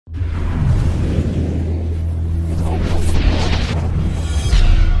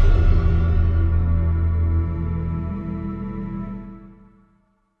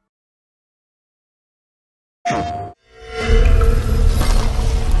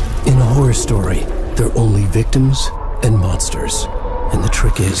horror story, they're only victims and monsters. And the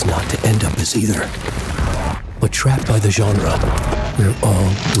trick is not to end up as either. But trapped by the genre, we're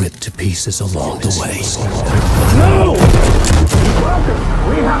all ripped to pieces along the way. No! Welcome!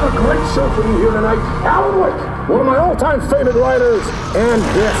 We have a great show for you here tonight. Alan Wake, one of my all-time favorite writers, and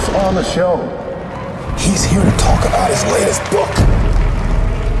this on the show. He's here to talk about his latest book.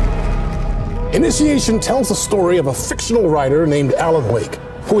 Initiation tells the story of a fictional writer named Alan Wake,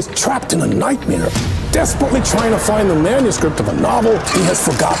 who is trapped in a nightmare, desperately trying to find the manuscript of a novel he has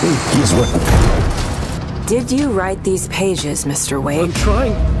forgotten he has written. Did you write these pages, Mr. Wake? I'm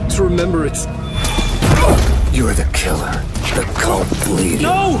trying to remember it. You're the killer, the cult bleeding.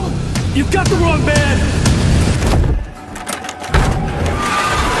 No! You've got the wrong band!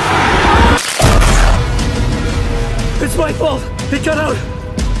 It's my fault! It got out!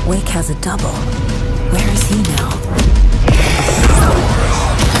 Wake has a double. Where is he now?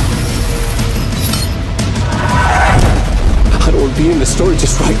 I don't want to be in the story,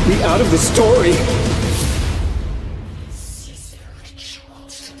 just write me out of the story!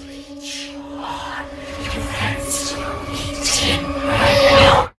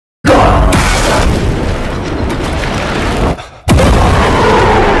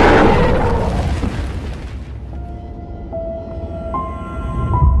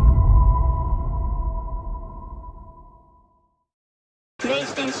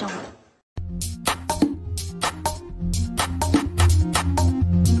 PlayStation